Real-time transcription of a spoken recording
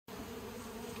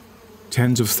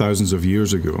Tens of thousands of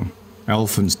years ago,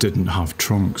 elephants didn't have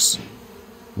trunks.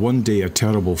 One day a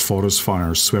terrible forest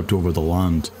fire swept over the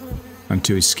land, and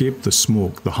to escape the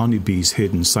smoke the honeybees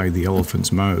hid inside the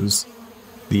elephants' mouths.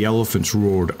 The elephants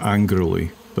roared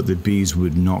angrily, but the bees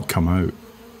would not come out.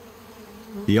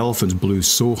 The elephants blew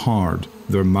so hard,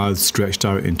 their mouths stretched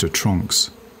out into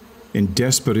trunks. In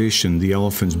desperation, the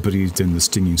elephants breathed in the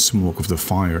stinging smoke of the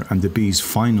fire, and the bees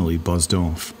finally buzzed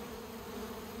off.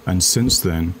 And since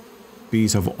then,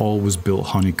 bees have always built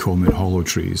honeycomb in hollow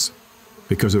trees,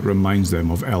 because it reminds them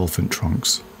of elephant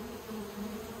trunks.